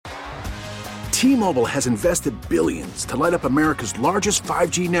T-Mobile has invested billions to light up America's largest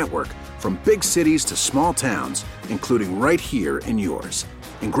 5G network, from big cities to small towns, including right here in yours.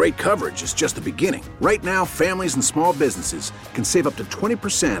 And great coverage is just the beginning. Right now, families and small businesses can save up to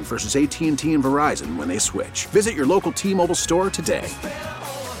 20% versus AT&T and Verizon when they switch. Visit your local T-Mobile store today.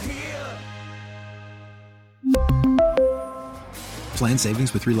 Plan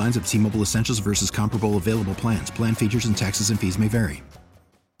savings with 3 lines of T-Mobile Essentials versus comparable available plans. Plan features and taxes and fees may vary.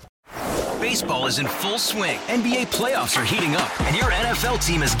 Baseball is in full swing. NBA playoffs are heating up, and your NFL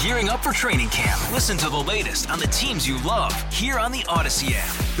team is gearing up for training camp. Listen to the latest on the teams you love here on the Odyssey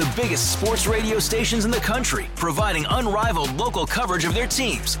app. The biggest sports radio stations in the country, providing unrivaled local coverage of their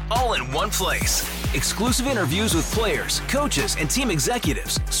teams, all in one place. Exclusive interviews with players, coaches, and team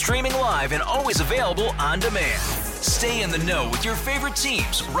executives, streaming live and always available on demand. Stay in the know with your favorite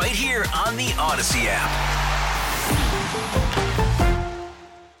teams right here on the Odyssey app.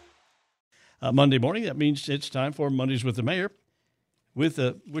 Monday morning, that means it's time for Mondays with the Mayor, with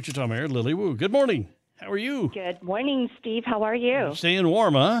Wichita Mayor Lily Wu. Good morning. How are you? Good morning, Steve. How are you? Staying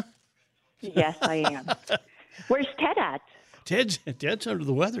warm, huh? Yes, I am. Where's Ted at? Ted's under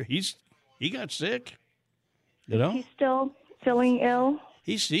the weather. He got sick. You know? He's still feeling ill?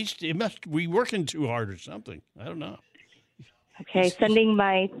 He must be working too hard or something. I don't know. Okay, sending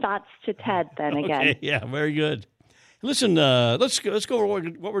my thoughts to Ted then again. Okay, yeah, very good. Listen, let's go over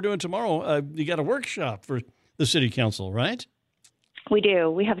what we're doing tomorrow. You got a workshop for the City Council, right? We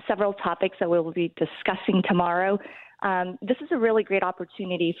do. We have several topics that we will be discussing tomorrow. This is a really great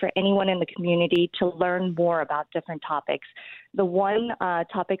opportunity for anyone in the community to learn more about different topics. The one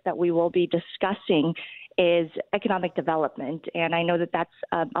topic that we will be discussing is economic development. And I know that that's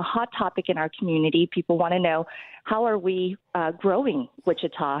a hot topic in our community. People want to know, how are we growing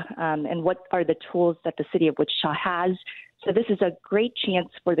Wichita, and what are the tools that the city of Wichita has? So this is a great chance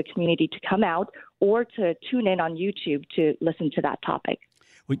for the community to come out or to tune in on YouTube to listen to that topic.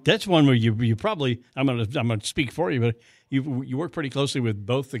 That's one where you probably, I'm gonna speak for you, but you work pretty closely with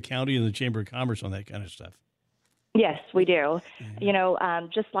both the county and the Chamber of Commerce on that kind of stuff. Yes, we do. You know,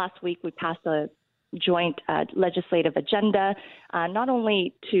 just last week we passed a joint legislative agenda, not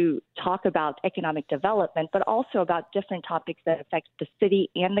only to talk about economic development, but also about different topics that affect the city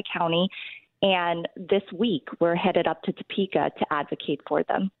and the county. And this week, we're headed up to Topeka to advocate for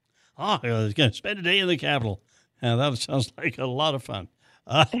them. Oh, going to spend a day in the Capitol. That sounds like a lot of fun.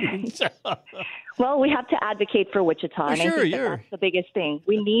 Well, we have to advocate for Wichita, and I think that's the biggest thing.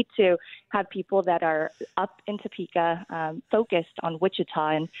 We need to have people that are up in Topeka focused on Wichita,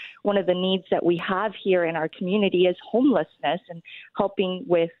 and one of the needs that we have here in our community is homelessness and helping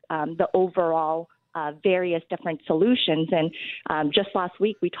with the overall various different solutions. And just last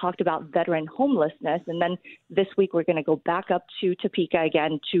week, we talked about veteran homelessness, and then this week we're going to go back up to Topeka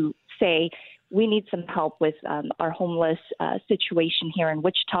again to say, we need some help with our homeless situation here in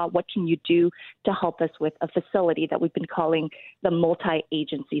Wichita. What can you do to help us with a facility that we've been calling the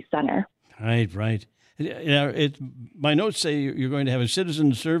Multi-Agency Center? Right. My notes say you're going to have a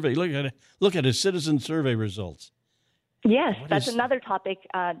citizen survey. Look at a citizen survey results. Yes, that's another topic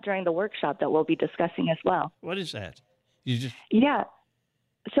during the workshop that we'll be discussing as well. What is that? Yeah.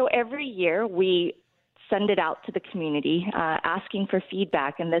 So every year we send it out to the community asking for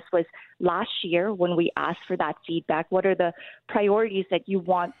feedback. And this was last year when we asked for that feedback. What are the priorities that you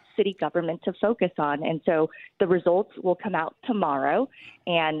want city government to focus on? And so the results will come out tomorrow.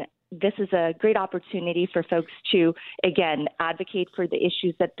 And this is a great opportunity for folks to, again, advocate for the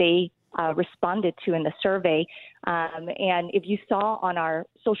issues that they responded to in the survey. And if you saw on our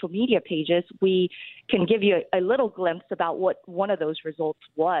social media pages, we can give you a little glimpse about what one of those results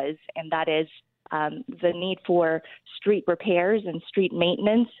was, and that is the need for street repairs and street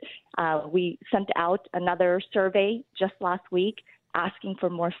maintenance. We sent out another survey just last week asking for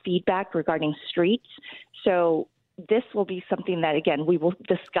more feedback regarding streets. So this will be something that, again, we will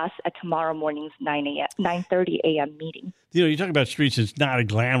discuss at tomorrow morning's 9:30 a.m. meeting. You know, you talk about streets, it's not a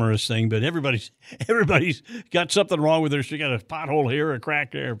glamorous thing, but everybody's got something wrong with their street. Got a pothole here, a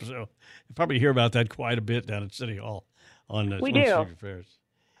crack there. So you probably hear about that quite a bit down at City Hall on street repairs.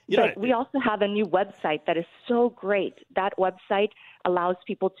 But we also have a new website that is so great. That website allows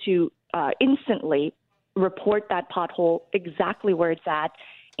people to instantly report that pothole exactly where it's at.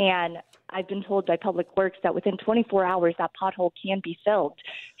 And I've been told by Public Works that within 24 hours, that pothole can be filled.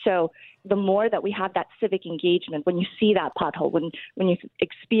 So the more that we have that civic engagement, when you see that pothole, when you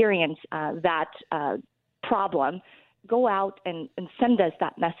experience that problem, go out and send us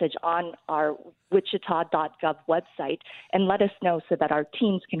that message on our wichita.gov website and let us know so that our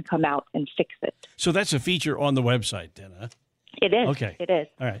teams can come out and fix it. So that's a feature on the website then, huh? It is. Okay. It is.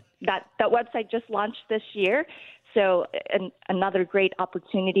 All right. That website just launched this year. So another great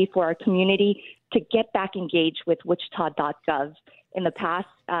opportunity for our community to get back engaged with wichita.gov. In the past,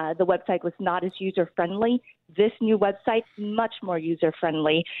 the website was not as user-friendly. This new website, much more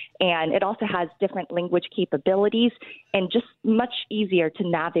user-friendly, and it also has different language capabilities and just much easier to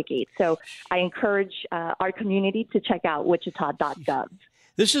navigate. So I encourage our community to check out wichita.gov.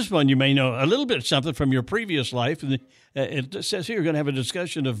 This is one you may know a little bit something from your previous life. And it says here you're going to have a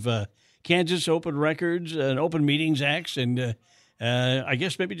discussion of Kansas Open Records and Open Meetings Acts and I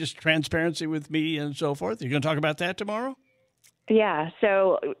guess maybe just transparency with media and so forth. You're going to talk about that tomorrow? Yeah,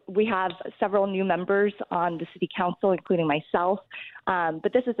 so we have several new members on the City Council, including myself.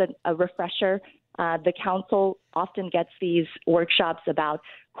 But this is a refresher. The council often gets these workshops about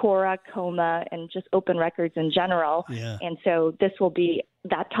CORA, COMA, and just open records in general. Yeah. And so this will be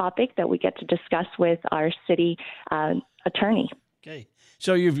that topic that we get to discuss with our city attorney. Okay.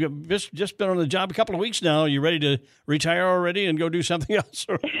 So you've just been on the job a couple of weeks now. Are you ready to retire already and go do something else?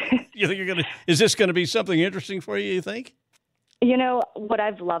 Or you think is this going to be something interesting for you think? You know, what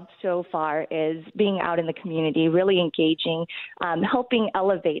I've loved so far is being out in the community, really engaging, helping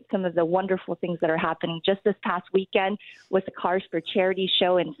elevate some of the wonderful things that are happening. Just this past weekend was the Cars for Charity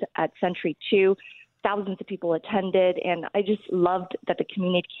show at Century 2. Thousands of people attended, and I just loved that the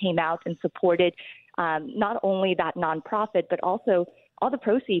community came out and supported not only that nonprofit, but also all the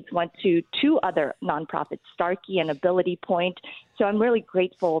proceeds went to two other nonprofits, Starkey and Ability Point. So I'm really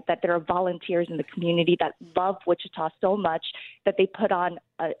grateful that there are volunteers in the community that love Wichita so much that they put on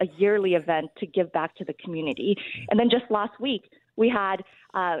a yearly event to give back to the community. And then just last week, we had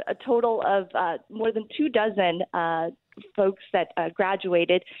a total of more than 24 folks that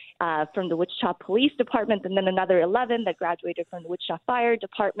graduated from the Wichita Police Department, and then another 11 that graduated from the Wichita Fire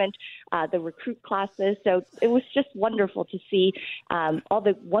Department, the recruit classes. So it was just wonderful to see all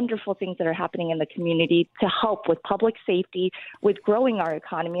the wonderful things that are happening in the community to help with public safety, with growing our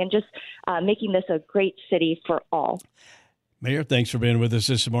economy, and just making this a great city for all. Mayor, thanks for being with us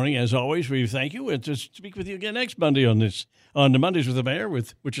this morning. As always, we thank you. And to speak with you again next Monday on the Mondays with the Mayor,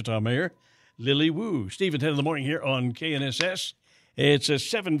 with Wichita Mayor Lily Wu. Steve at 10 in the morning here on KNSS. It's a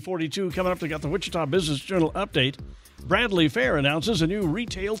 7:42 coming up. They got the Wichita Business Journal update. Bradley Fair announces a new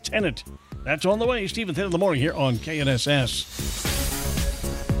retail tenant. That's on the way. Steve at 10 in the morning here on KNSS.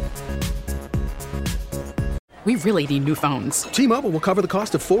 We really need new phones. T-Mobile will cover the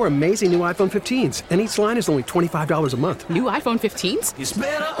cost of 4 amazing new iPhone 15s, and each line is only $25 a month. New iPhone 15s? It's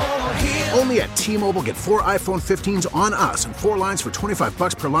better over here. Only at T-Mobile, get 4 iPhone 15s on us and 4 lines for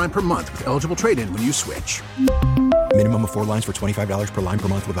 $25 per line per month with eligible trade-in when you switch. Minimum of 4 lines for $25 per line per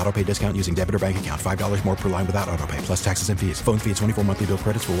month with autopay discount using debit or bank account. $5 more per line without autopay, plus taxes and fees. Phone fee at 24 monthly bill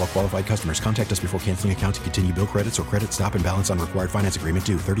credits for well-qualified customers. Contact us before canceling account to continue bill credits or credit stop and balance on required finance agreement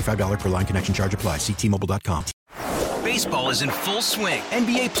due. $35 per line connection charge applies. See T-Mobile.com. Baseball is in full swing.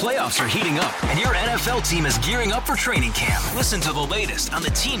 NBA playoffs are heating up, and your NFL team is gearing up for training camp. Listen to the latest on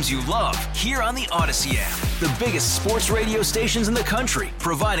the teams you love here on the Odyssey app. The biggest sports radio stations in the country,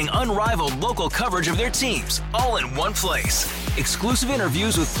 providing unrivaled local coverage of their teams, all in one place. Exclusive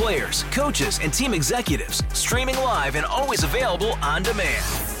interviews with players, coaches, and team executives, streaming live and always available on demand.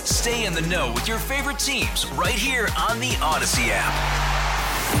 Stay in the know with your favorite teams right here on the Odyssey app.